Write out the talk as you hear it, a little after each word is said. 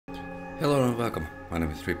Hello and welcome, my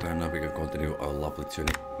name is F.E.A.R and now we can continue our lovely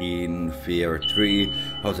journey in F.E.A.R 3.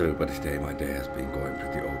 How's everybody's day? My day has been going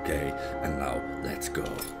pretty okay, and now let's go.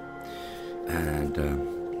 And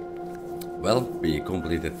well, we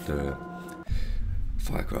completed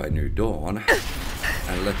Far Cry New Dawn,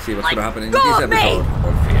 and let's see what's gonna happen in this episode of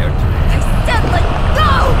F.E.A.R 3. I said let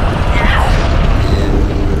go!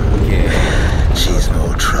 Okay. She's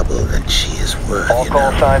more trouble than she is worth. All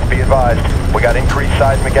call signs be advised. We got increased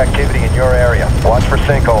seismic activity in your area. Watch for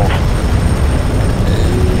sinkholes.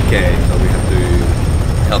 Okay, so we have to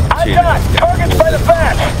help Chin. Targets by the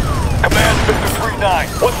fence! Command Victor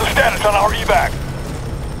 3-9. What's the status on our evac?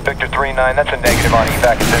 Victor 3-9, that's a negative on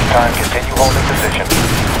evac at this time. Continue holding position.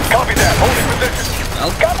 Copy that. Holding position.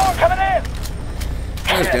 Well. Got more coming in!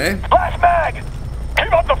 Okay. Blast mag!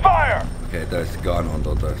 Keep up the fire! Okay, there's a gun on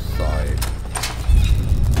the other side.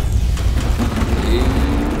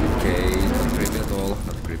 Okay, not creepy at all,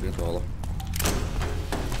 not creepy at all.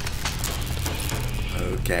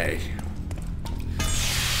 Okay.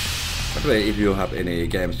 By the way, if you have any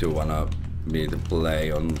games you wanna me to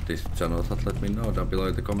play on this channel, just let me know down below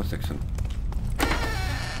in the comment section.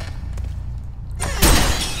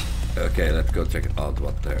 Okay, let's go check out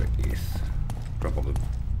what there is. Probably,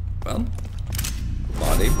 well,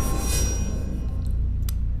 body.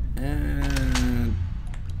 And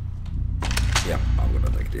yeah, I'm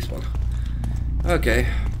gonna take this one. Okay,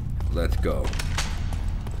 let's go.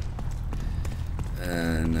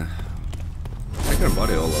 And second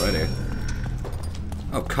body already.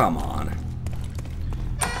 Oh, come on.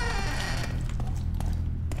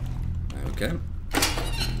 Okay.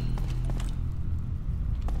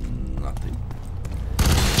 Nothing.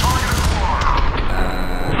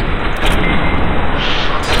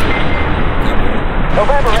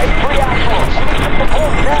 November 8-3 actual.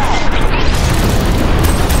 Report now.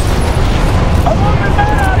 I'm moving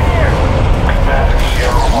man out here. Commander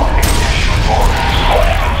Sierra 1 issued orders.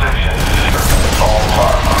 Hold position. All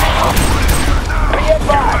firearms. Be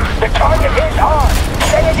advised, the target is armed.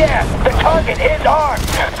 Say again, the target is armed.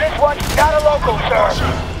 This one's not a local, sir.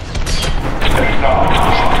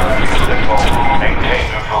 Maintain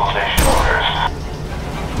neutralization orders.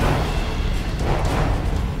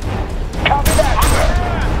 Copy that, sir.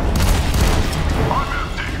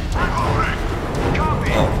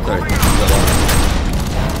 Oh, sorry.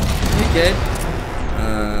 Okay.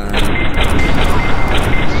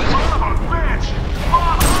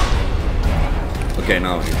 Okay,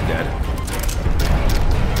 now he's dead.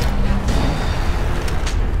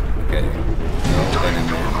 Okay. No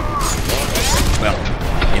enemy. Well,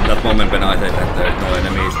 in that moment when I said that there's no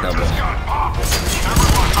enemies, that was...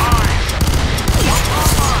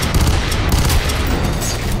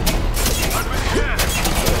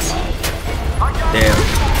 There.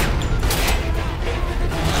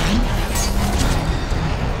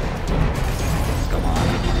 Come on.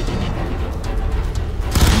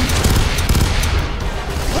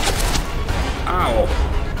 Ow.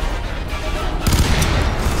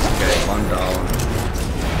 Okay, one down.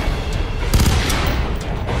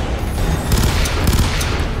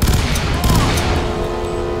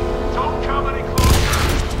 Don't come any closer.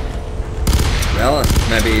 Well,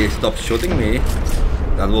 maybe stop shooting me.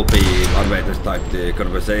 That will be one way to start the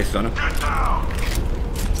conversation.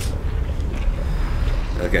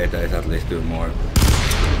 Okay, there's at least two more.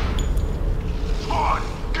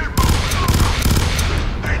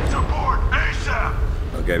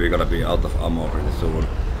 Okay, we're gonna be out of ammo pretty soon.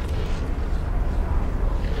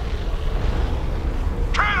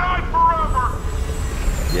 Can't hide forever.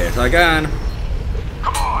 Yes, I can.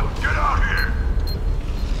 Come on, get out here.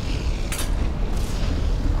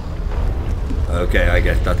 Okay, I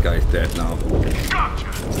guess that guy is dead now. Gotcha.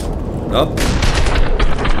 Nope.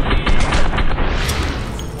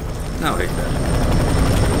 Now he's dead.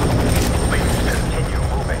 Please continue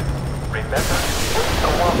moving. Remember,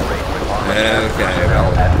 cooperate with our Okay, well,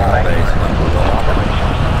 our base one will go.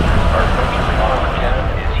 Our virtually armed cannon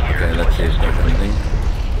is here. Okay, let's see if there's anything.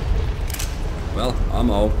 Well,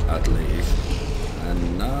 ammo at least. And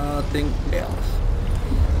nothing else.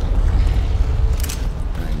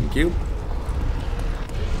 Thank you.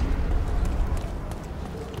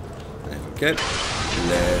 Okay,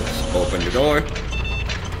 let's open the door.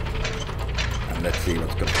 And let's see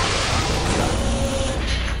what's going on.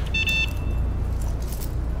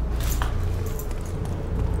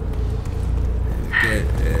 Okay,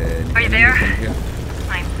 Are you there?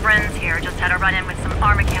 My friends here just had a run-in with some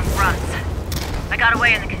𝐏𝐸 grunts. I got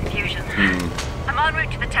away in the confusion. I'm en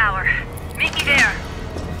route to the tower. Meet me there.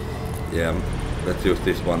 Yeah, let's use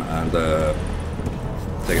this one and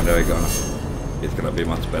secondary gun. It's gonna be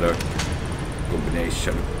much better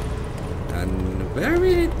combination. And where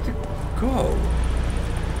we need to go?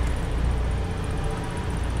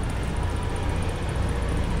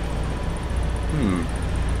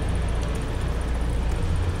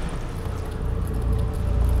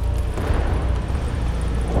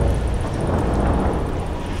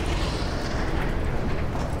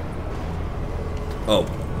 Oh.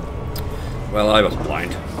 Well, I was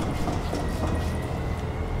blind.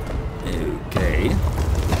 Okay.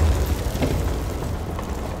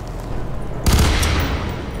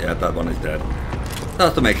 Yeah, that one is dead.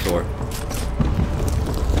 Just to make sure.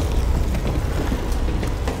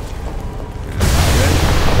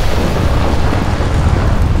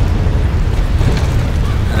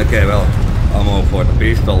 Okay, well, ammo for the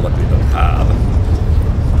pistol, but we don't have.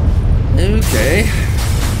 Okay.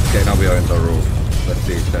 Okay, now we are in the roof. Let's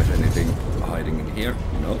see if there's anything hiding in here.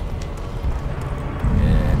 No.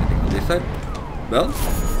 Anything on this side? Well,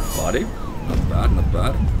 body. Not bad, not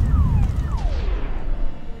bad.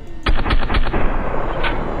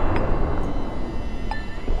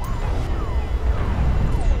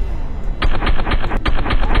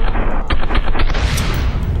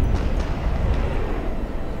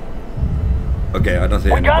 Okay, I don't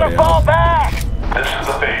see anybody else. We gotta fall back! This is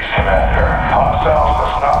the base, Commander. Hostiles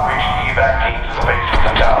must not reach the evac teams at the base of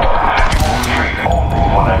the tower. You will retreat only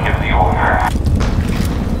when I give the order.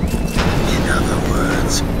 In other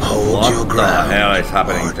words, hold your ground. What the hell is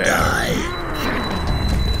happening or there? Die.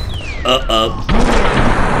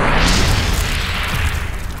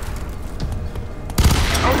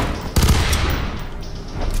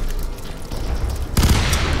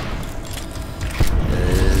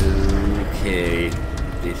 Okay,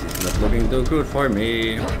 this is not looking too good for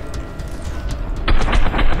me.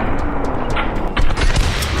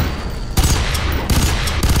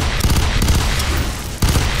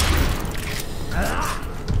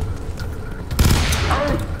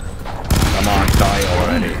 Come on, die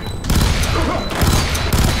already.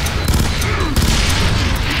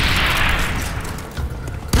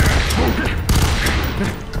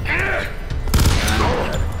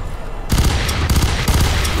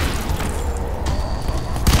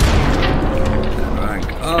 Rank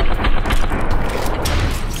up.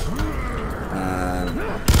 And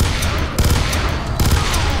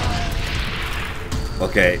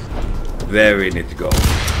okay, where we need to go?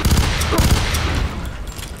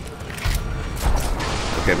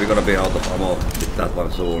 Okay, we're gonna be out of ammo with that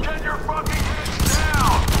one soon.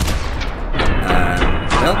 And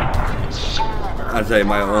well, I'll say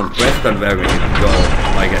my own question where we need to go,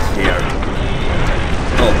 I guess here.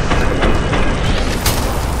 Oh, second one.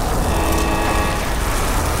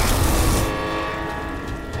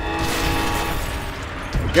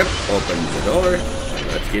 Yep, open the door.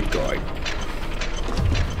 Let's keep going.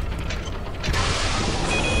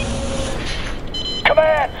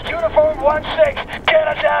 Command, Uniform 1-6, get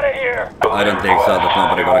us out of here! I don't think so, that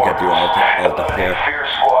nobody gonna get you out of here. F.E.A.R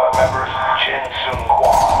squad members 𝐏𝐴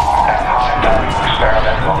and high-value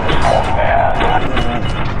experimental man.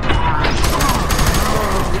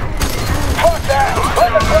 Fuck that!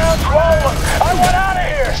 Let the ground swallow! I want out of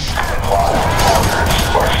here!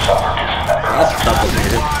 That's double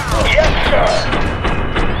needed. Yes, sir!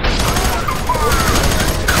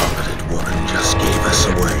 Incompetent woman just gave us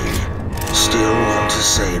away. Still want to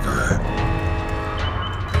save her.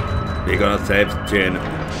 We're gonna save Jin.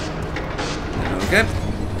 Okay,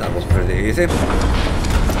 that was pretty easy.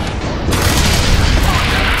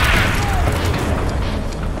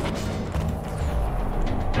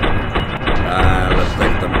 Let's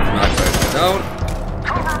take the sniper down.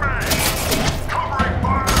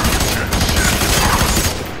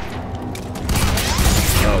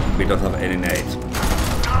 Oh, we don't have any nades.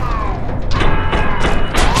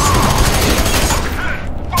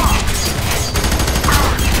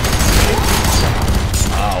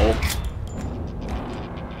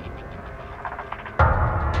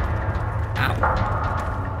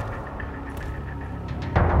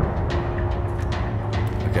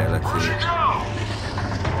 Okay, let's see.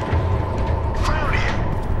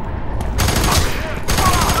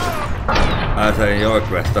 Answering your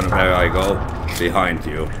question where I go, behind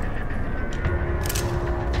you.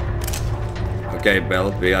 Okay,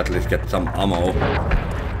 Bell, we at least get some ammo.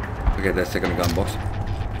 Okay, there's second gun box.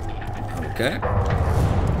 Okay.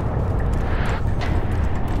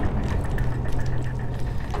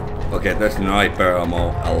 Okay, there's sniper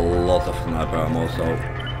ammo, a lot of sniper ammo, so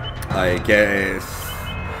I guess...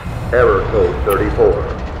 Error code 34.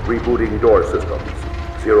 Rebooting door systems.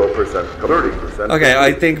 0%, 30%. Okay,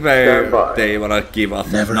 I think they wanna give us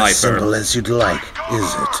a Never sniper. as simple as you'd like,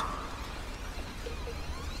 is it?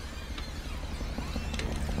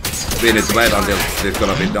 we need to wait until it's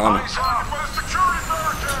gonna be done.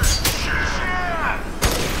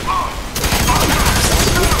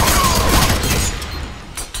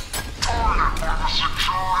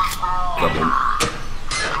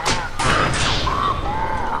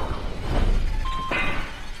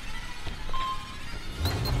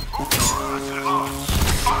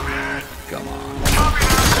 Come on.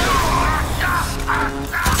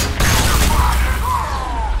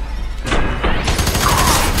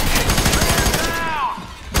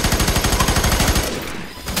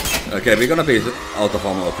 Okay, we're gonna be out of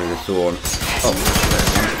ammo pretty soon. Oh, there's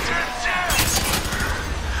one.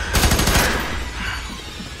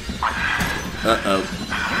 Uh-oh.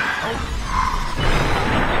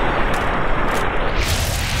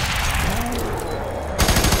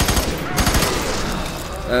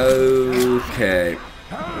 Okay.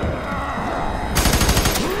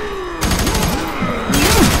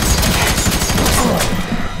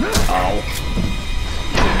 Ow.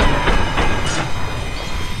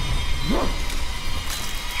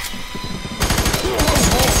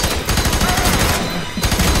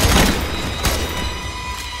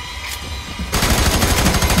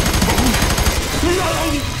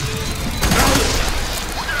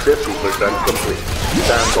 % complete.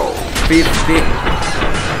 Stand by. 50.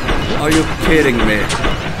 Are you kidding me?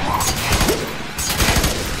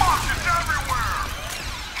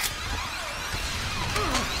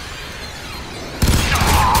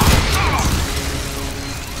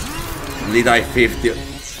 Did I 50%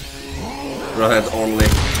 only?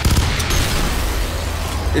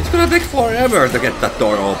 It's gonna take forever to get that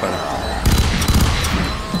door open.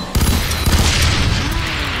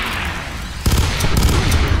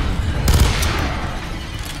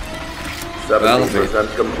 Well,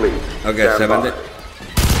 70% complete. Okay, 70.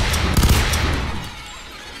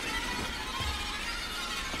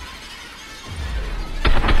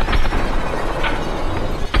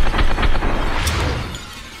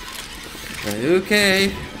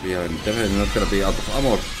 Okay, we are definitely not gonna be out of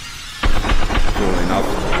ammo soon enough.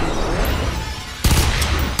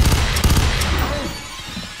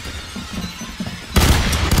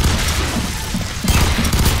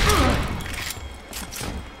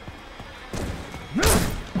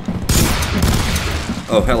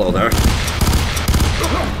 Oh, hello there.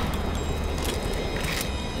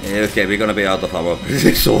 Okay, we're gonna be out of ammo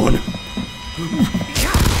pretty soon.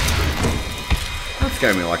 Don't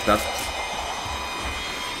scare me like that.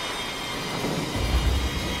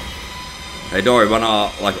 Hey, door,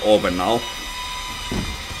 wanna like open now?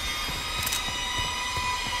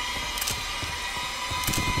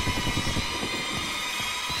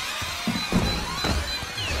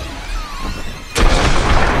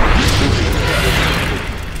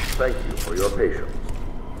 Thank you for your patience.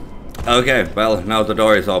 Okay, well, now the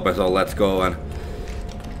door is open, so let's go and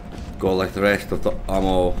collect the rest of the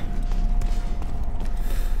ammo.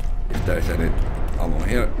 If there's any ammo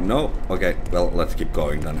here. No? Okay, well, let's keep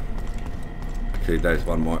going then. Actually, there's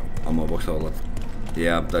one more ammo box, so let's...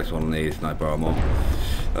 Yeah, there's only sniper ammo.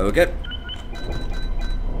 Okay.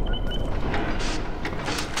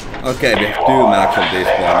 Okay, we have 2 max on this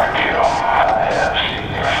one. I have seen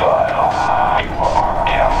your file. You are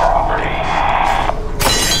camp property.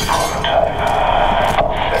 Prototype.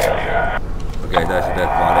 Failure. Okay, there's a dead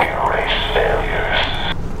body. Erase failures.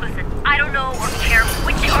 Listen, I don't know or care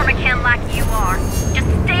which 𝐴𝐸 lackey you are. Just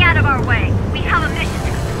stay out of our way. We have a mission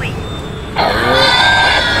to complete. Oh,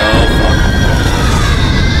 fuck.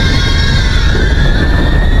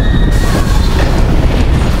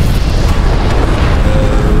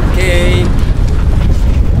 Okay.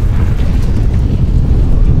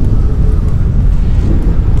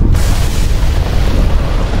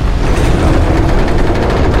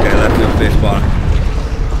 Okay, let's do this one.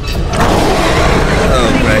 Oh,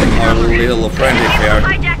 great. Our little friend is here.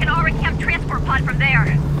 Hijack an 𝐸 transport pod from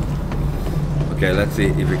there. Okay, let's see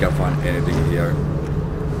if we can find anything here.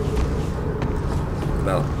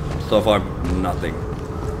 Well, so far, nothing.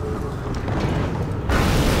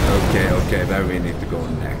 Okay, where we need to go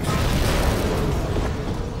next.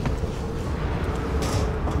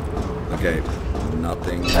 Okay,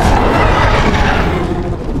 nothing.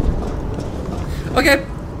 Okay,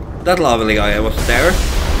 that lovely guy was there.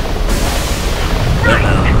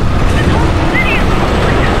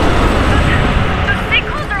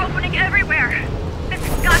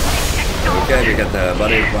 Okay, we get the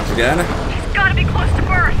body once again. He's gotta be close to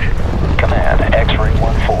birth. Command, X-ray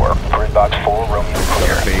 1-4, grid box 4, Romeo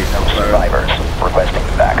clear. No survivors. Requesting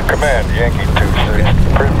back. Command, Yankee 2-6.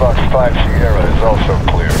 Grid box 5 Sierra is also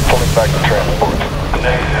clear. Pulling back to transport.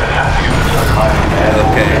 Negative. Humans are climbing in.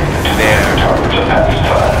 Okay, there. Targets of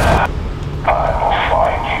pastime. I will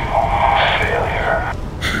find you.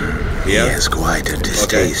 He has quite a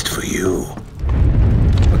distaste for you.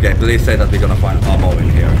 Okay, please say that we're gonna find ammo in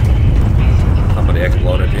here. Somebody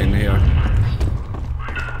exploded in here.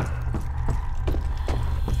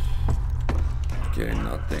 Okay,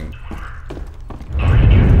 nothing.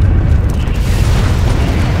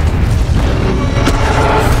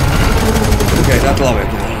 Okay, that lovely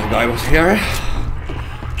guy was here.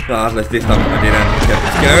 So at least this time I didn't get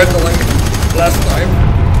scared like last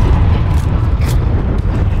time.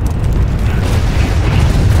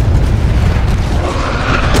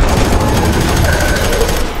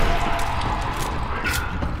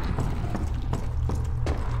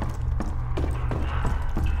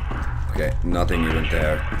 Okay, nothing even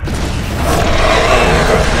there.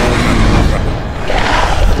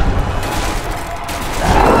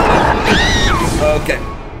 Okay.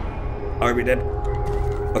 Are we dead?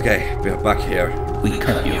 Okay, we're back here. We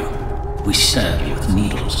cut you. We stabbed you with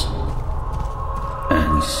needles.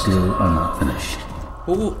 And we still are not finished.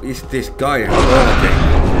 Who is this guy talking?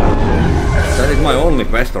 That is my only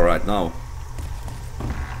quest right now.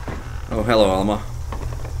 Oh, hello, Alma.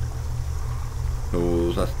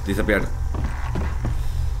 Who just disappeared?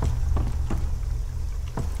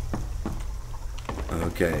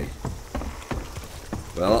 Okay.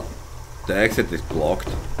 Well, the exit is blocked.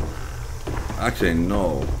 Actually,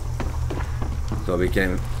 no. So we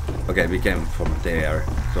came... Okay, we came from there.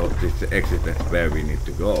 So this exit is where we need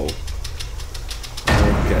to go.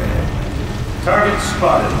 Okay. Target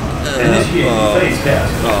spotted. Initiate phase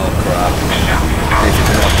test. Oh crap. This is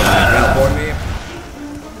not going well for me.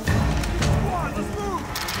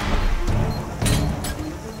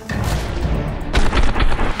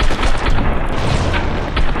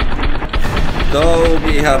 So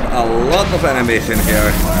we have a lot of enemies in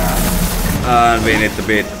here. And we need to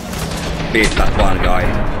beat that one guy.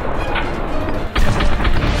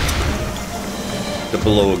 The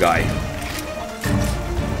blue guy.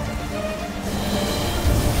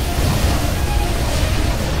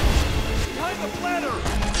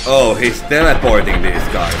 Oh, he's teleporting these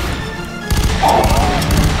guys.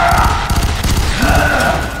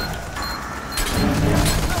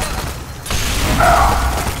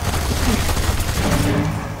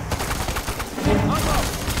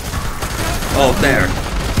 Oh, there.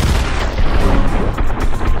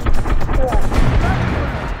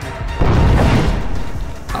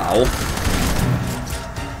 Ow.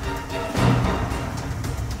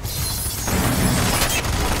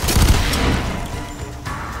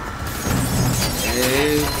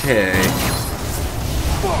 Okay.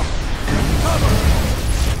 Come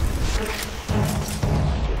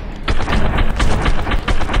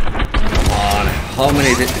on. How many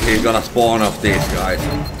is he gonna spawn of these guys?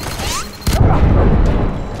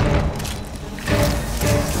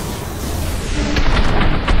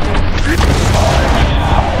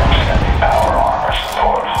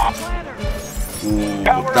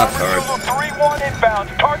 That hurt. 3-1 inbound.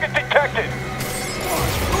 Target detected.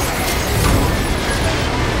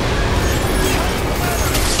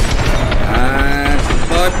 And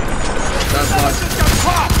but that's what.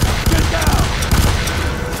 Get down.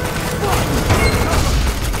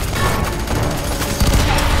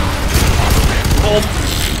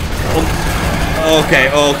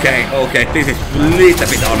 Okay. This is a little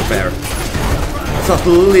bit unfair. Just a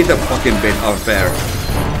little fucking bit unfair.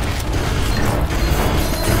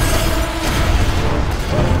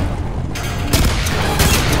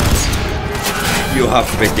 You have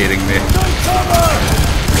to be kidding me.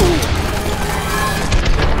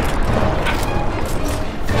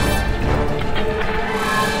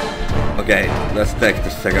 Okay, let's take the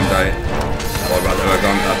second eye. Or rather, we're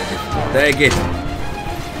going to take it.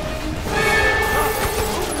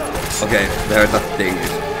 Okay, there that thing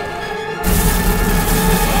is.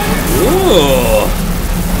 Ooh!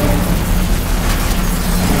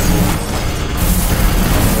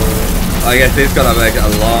 I guess it's gonna make a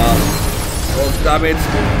lot of damage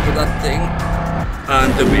to that thing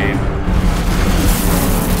and to me.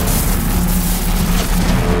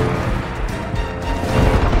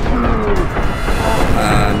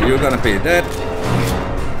 And you're gonna be dead.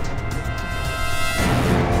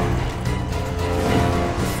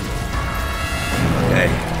 Okay.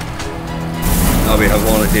 Now we have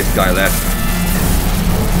only this guy left.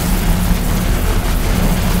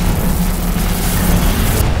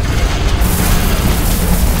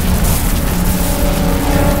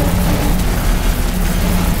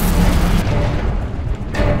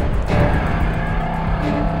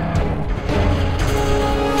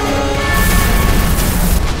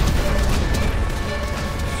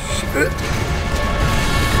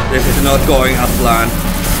 This is not going as planned.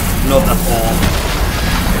 Not at all.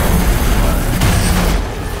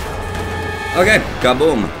 Okay,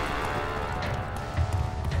 kaboom!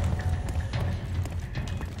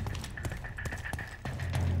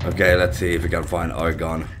 Okay, let's see if we can find our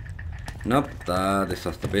gun. Nope, that is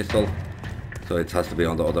just a pistol. So it has to be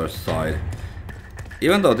on the other side.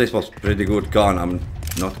 Even though this was pretty good gun, I'm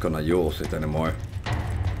not gonna use it anymore.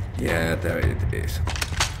 Yeah, there it is.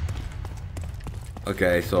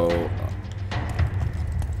 Okay, so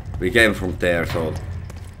we came from there, so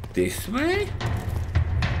this way?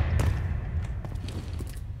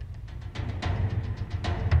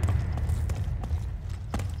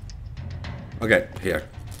 Okay, here.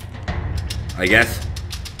 I guess.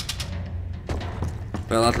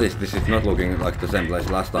 Well, at least this is not looking like the same place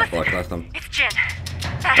last time. Like last time. It's Jin.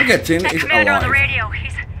 Okay, Jin is commander alive. on the radio.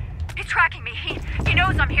 He's tracking me. He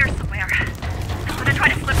knows I'm here somewhere. I'm gonna try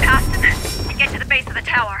to slip past him and get to the base of the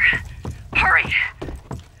tower. Hurry!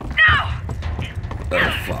 No!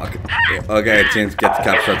 Oh fuck. Okay, Jin gets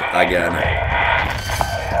captured again. I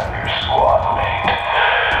have your squad mate.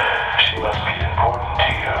 She must be important to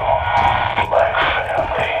you. Like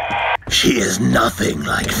family. She is nothing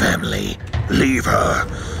like family. Leave her.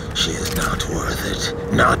 She is not worth it.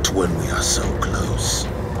 Not when we are so close.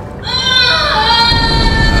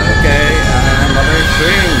 Okay, another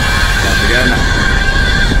string. Once again.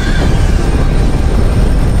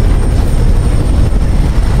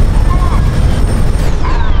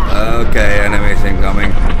 Okay, enemies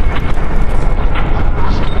incoming.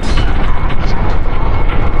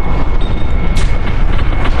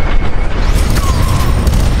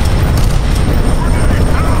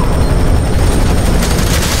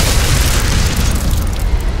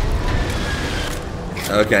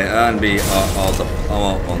 Okay, and we are out of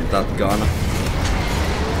ammo on that gun.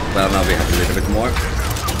 Well, now we have a little bit more.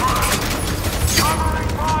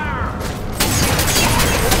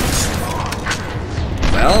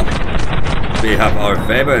 Well, we have our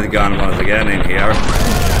favorite gun once again in here.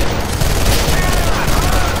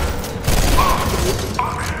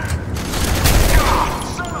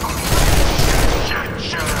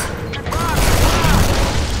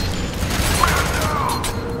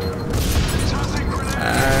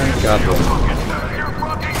 And kaboom.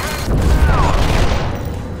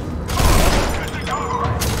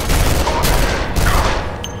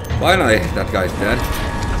 Finally, that guy's dead.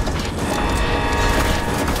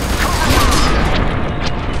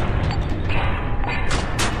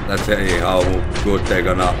 Let's see how good they're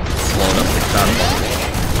gonna load up this sandbox.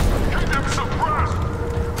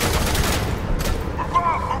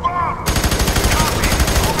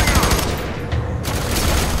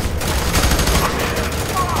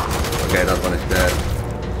 Okay, that one is dead.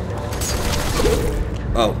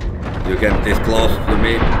 Oh, you get this close to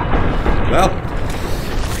me. Well.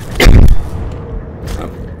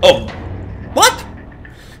 Oh! What?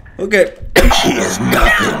 Okay. She is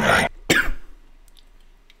nothing like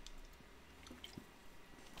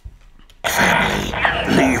family.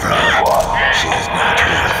 Leave her. She is not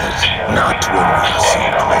worth it. Not when we are so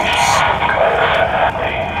close.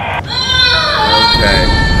 Okay.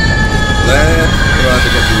 Let's try to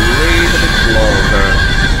get a little bit closer.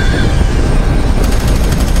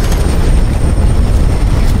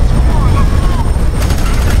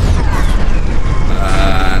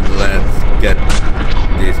 And let's get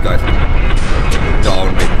these guys down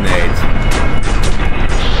with nades.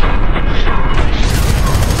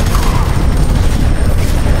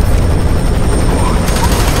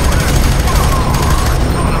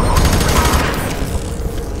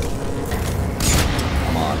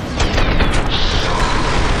 Come on.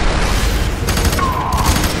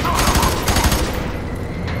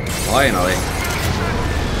 Finally.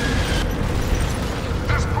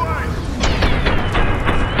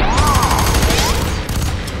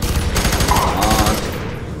 Come on.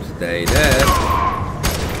 Stay there.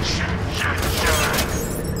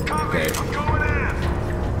 Okay.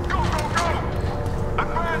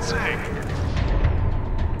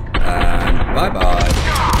 And bye-bye.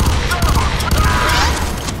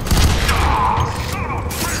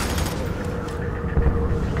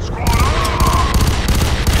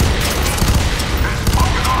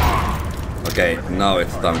 Okay, now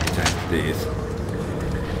it's time to change these.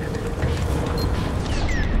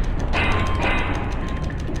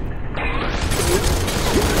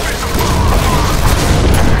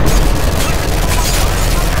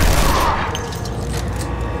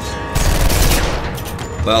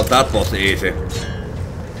 Well, that was easy.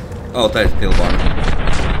 Oh, there's still one.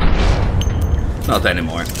 Not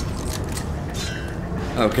anymore.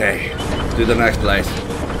 Okay, to the next place.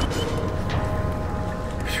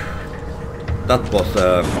 That was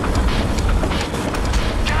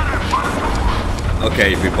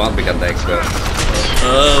okay, if we want we can take the...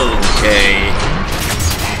 Oh! Okay.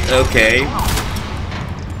 Okay.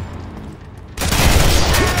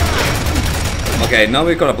 Okay, now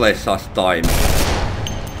we're gonna play sus time.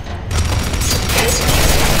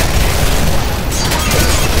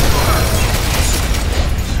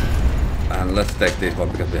 And let's take this one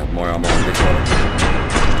because we have more ammo on this one.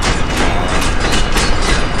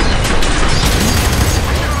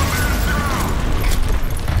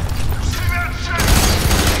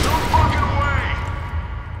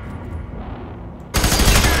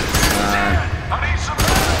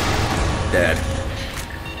 Dead.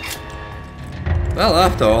 Well,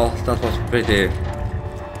 after all, that was pretty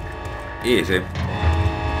easy.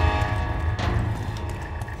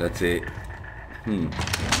 Let's see.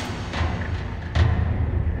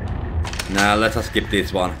 Nah, let's just skip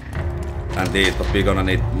this one. And these, but we're gonna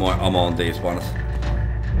need more ammo on these ones.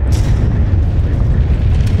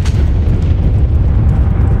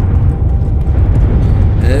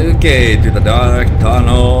 Okay, to the dark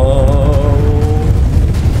tunnel.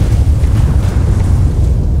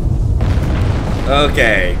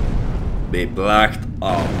 Okay, be blacked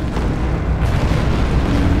out.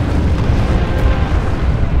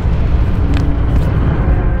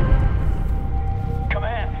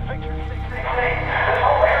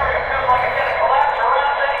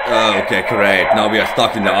 Okay, great. Now we are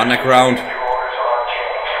stuck in the underground.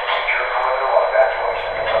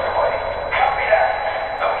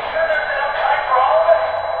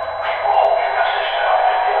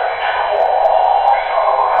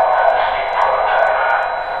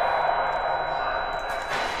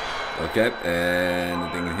 Okay,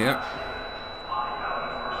 anything in here?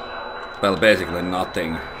 Well, basically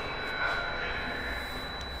nothing.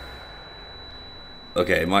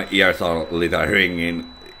 Okay, my ears are a little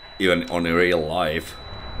ringing, even on real life.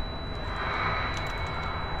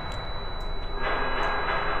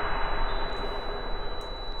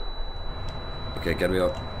 Okay, can we?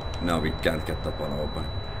 No, we can't get that one open.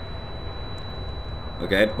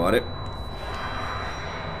 Okay, body.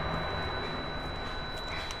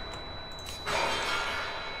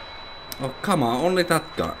 Oh, come on, only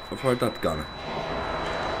that gun, for that gun.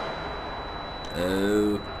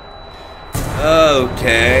 Oh.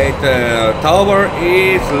 Okay, the tower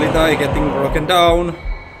is little getting broken down.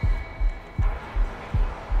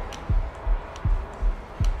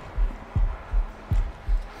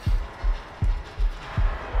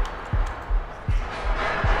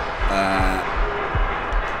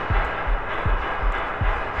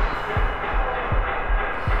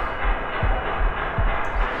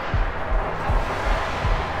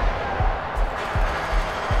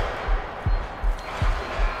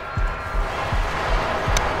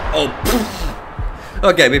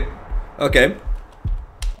 Okay.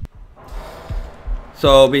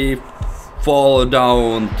 So we fall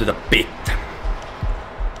down to the pit.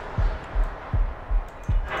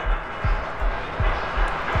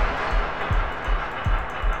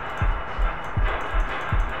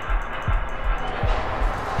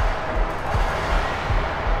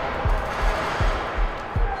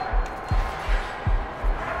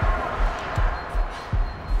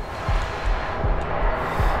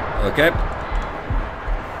 Okay.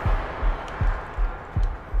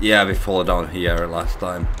 Yeah, we fall down here last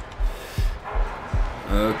time.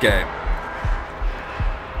 Okay.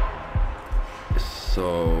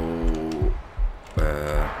 So...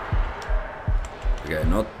 okay,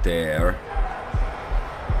 not there.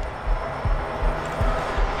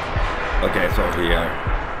 Okay, so here.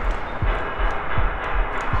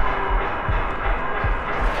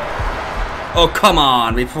 Oh, come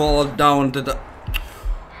on! We fall down to the...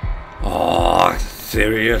 Oh,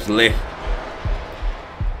 seriously?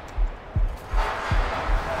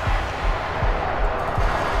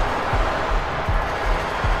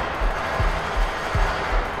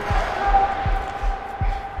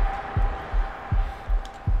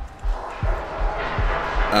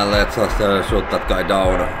 Let's just shoot that guy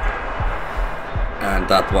down. And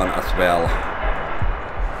that one as well.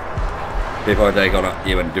 Before they gonna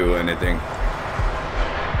even do anything.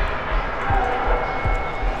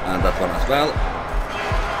 And that one as well.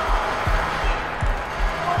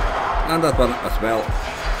 And that one as well.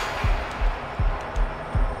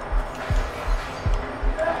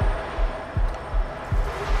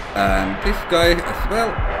 And this guy as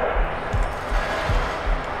well.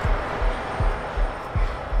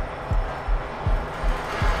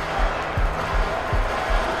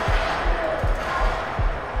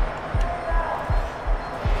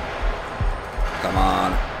 Come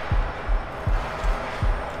on.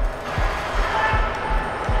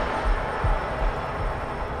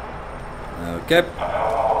 Okay.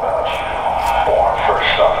 Born first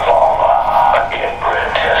son of all, an inbred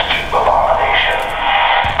test tube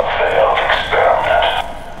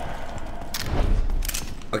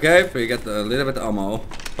Okay, we get a little bit of ammo,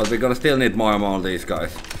 but we're gonna still need more ammo on these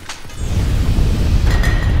guys.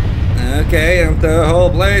 Okay, and the whole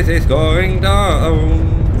place is going down.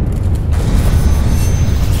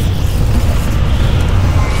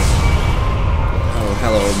 Oh,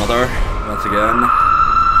 hello, mother, once again.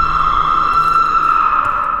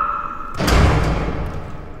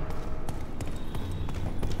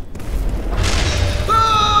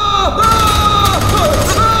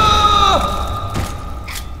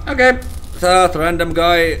 Okay, so random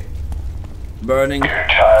guy burning. Your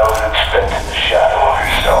childhood spent in the shadow of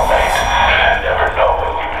your cellmate, never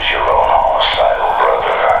knowing he was your own homicidal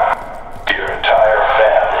brother. Your entire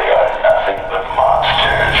family are nothing but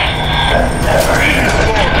monsters that never should.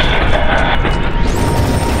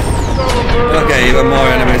 Okay, even more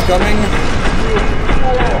enemies coming.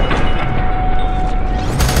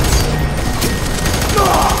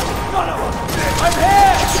 I'm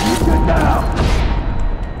here! You get down!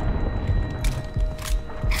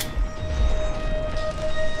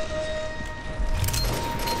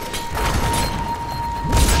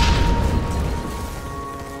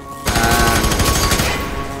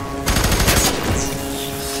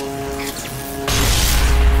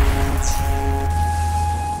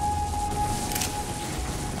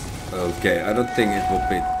 Okay, I don't think it would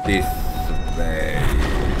be this way.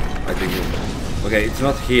 I think it... Okay, it's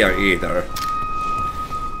not here either.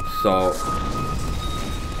 So...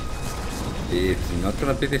 It's not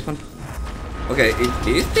gonna be this one. Okay, it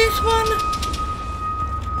is this one?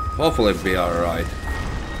 Hopefully we are right.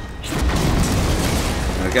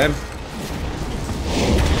 Okay.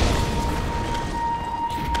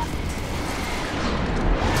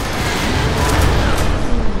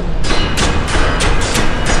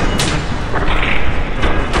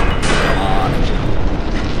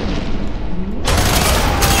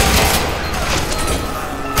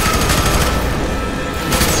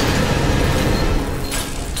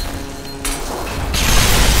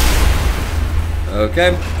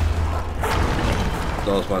 Okay,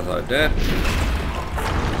 those ones are dead.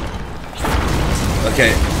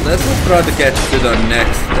 Okay, let's just try to get to the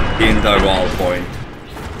next interval point.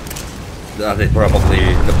 That is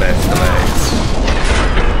probably the best way.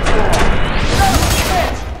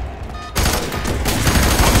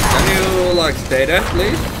 Can you like stay there,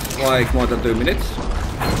 please? Like more than 2 minutes?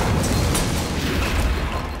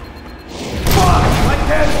 I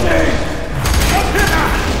can't see!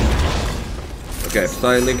 Okay,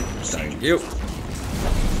 styling. Thank you.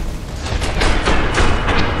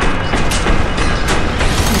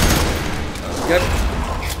 Okay.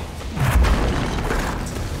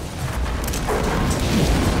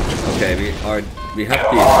 Okay, we have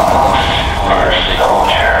these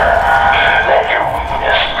Soldier, let your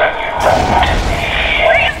weakness bring you back to me.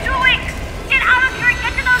 What are you doing? Get out of here and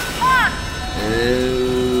get to those pods!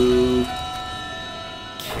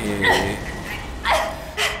 Okay.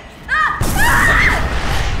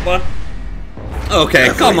 What? Okay,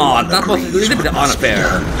 come on, that was a little bit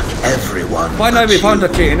unfair. Everyone. Finally we found the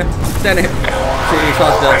chain, then she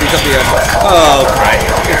starts to disappear. Oh great,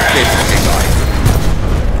 it's this guy.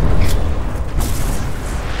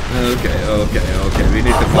 Okay, we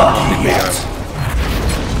need to find something bigger.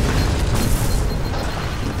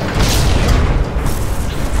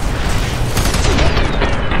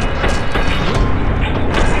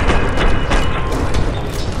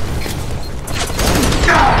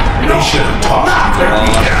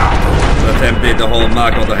 Let's empty the whole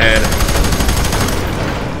mark on the head.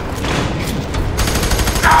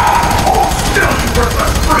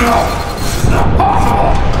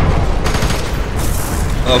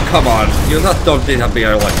 Oh come on, you just don't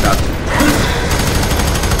disappear like that.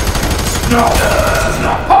 No, that's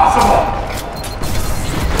not possible!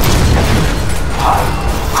 I'll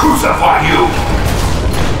crucify you!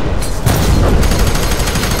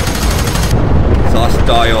 Just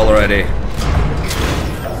die already.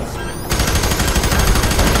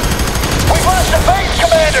 We lost the base,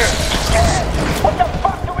 Commander! What the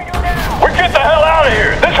fuck do we do now? We get the hell out of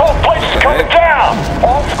here! This whole place is coming down!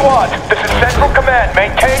 All squads, this is Central Command.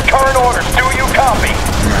 Maintain current orders. Do you copy?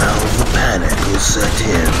 Now the panic will set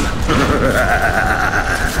in.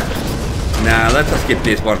 Nah, let's just skip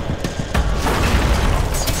this one.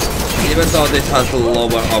 Even though this has a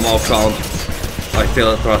lower ammo count, I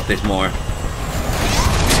still trust this more.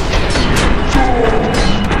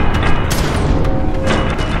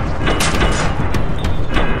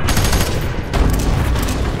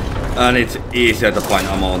 And it's easier to find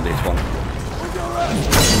ammo on this one.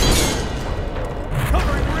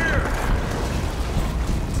 Covering rear!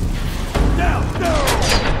 Down!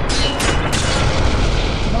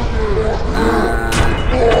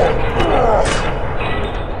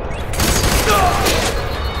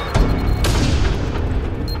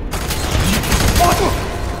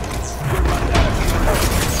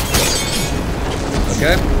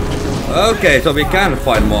 Okay. Okay, so we can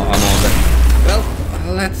find more ammo then. Well,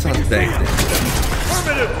 let's just take this.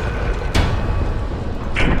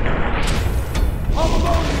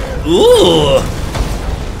 Ooh!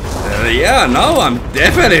 Yeah, now I'm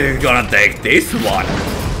definitely gonna take this one.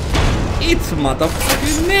 It's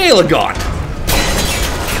motherfucking nail gun.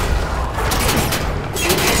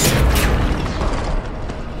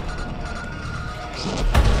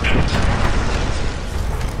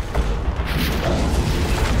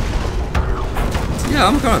 Yeah,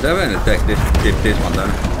 I'm gonna definitely take this one then.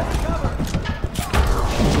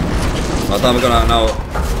 But I'm gonna now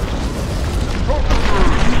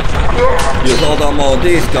use all the ammo of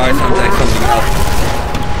these guys and take something else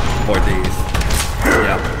for these.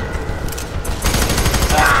 Yeah.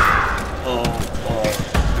 Oh,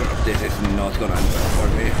 this is not gonna end well for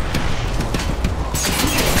me.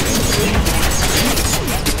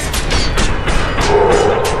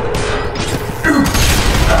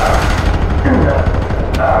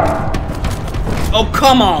 Oh,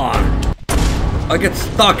 come on! I get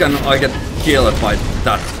stuck and I get killed by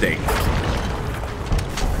that thing.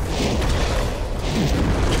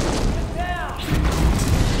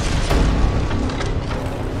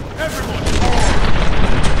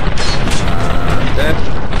 Dead.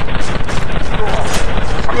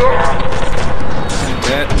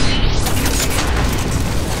 Dead.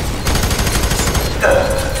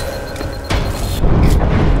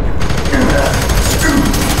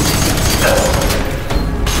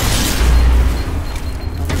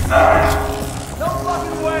 No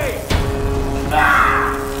fucking way!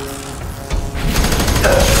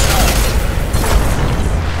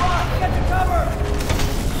 Get the cover!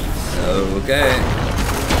 Okay.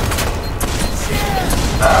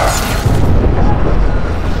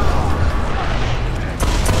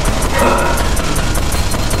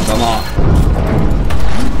 Come on.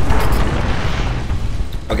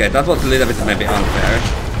 Okay, that was a little bit maybe unfair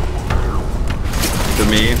to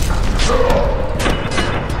me.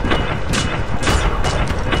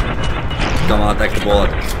 Come on, take the bullet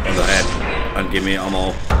on the head and give me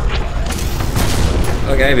ammo.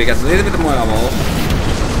 Okay, we got a little bit more ammo.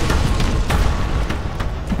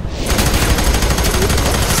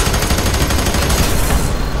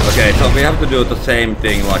 Okay, so we have to do the same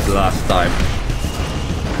thing like last time.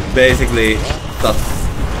 Basically, just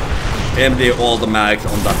empty all the mags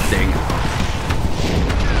on that thing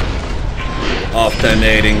after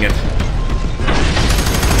nading it.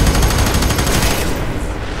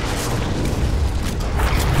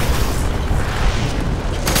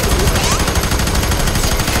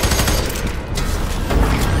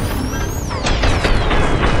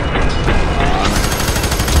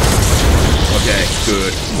 Okay,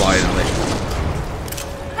 good, finally.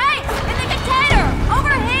 Hey, in the container!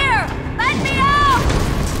 Over here! Let me out!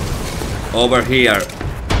 Over here.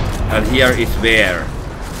 And here is where.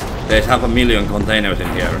 There's 500,000 containers in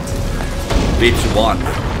here. Which one?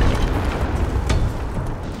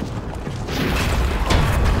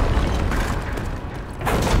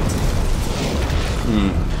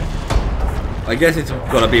 I guess it's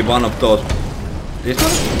gonna be one of those. This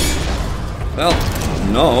one? Well,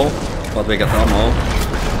 no. But we got ammo.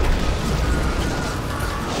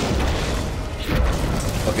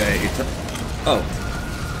 Okay, it's a... Oh.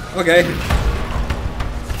 Okay.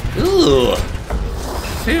 Ooh.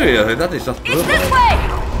 Seriously, that is just brutal. It's this way!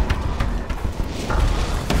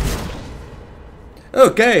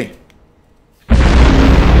 Okay.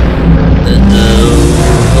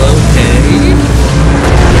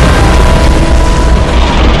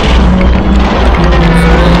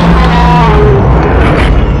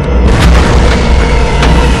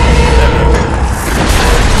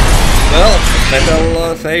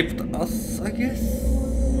 Metal saved us, I guess.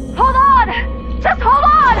 Hold on! Just hold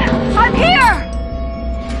on! I'm here!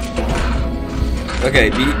 Okay,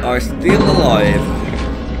 we are still alive.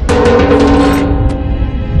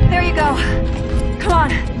 There you go. Come on,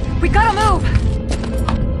 we gotta move!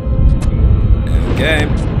 Okay.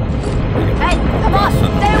 Hey, come on,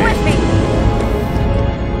 stay with me!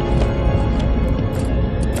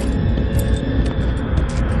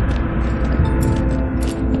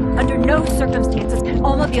 Under no circumstances can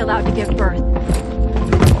Alma be allowed to give birth.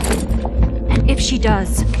 And if she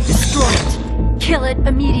does, destroy it. Kill it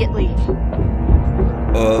immediately.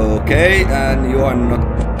 Okay, and you are not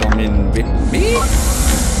coming with me?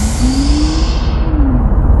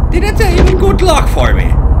 Didn't say even good luck for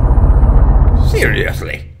me.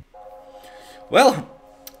 Seriously. Well,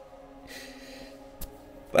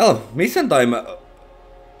 mission time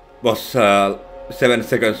was 7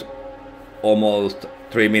 seconds, almost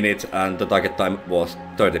 3 minutes, and the target time was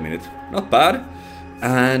 30 minutes. Not bad.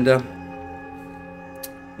 And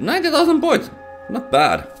 90,000 points! Not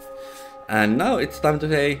bad. And now it's time to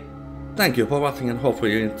say thank you for watching and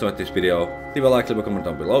hopefully you enjoyed this video. Leave a like, leave a comment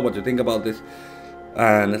down below what you think about this.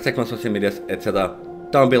 And check my social medias, etc.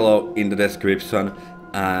 down below in the description.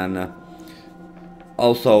 And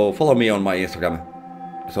also follow me on my Instagram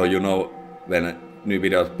so you know when new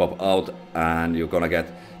videos pop out and you're gonna get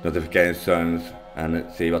notifications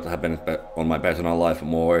and see what happens on my personal life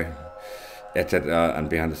more, etc. and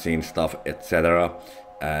behind the scenes stuff, etc.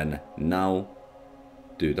 And now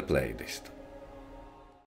to the playlist.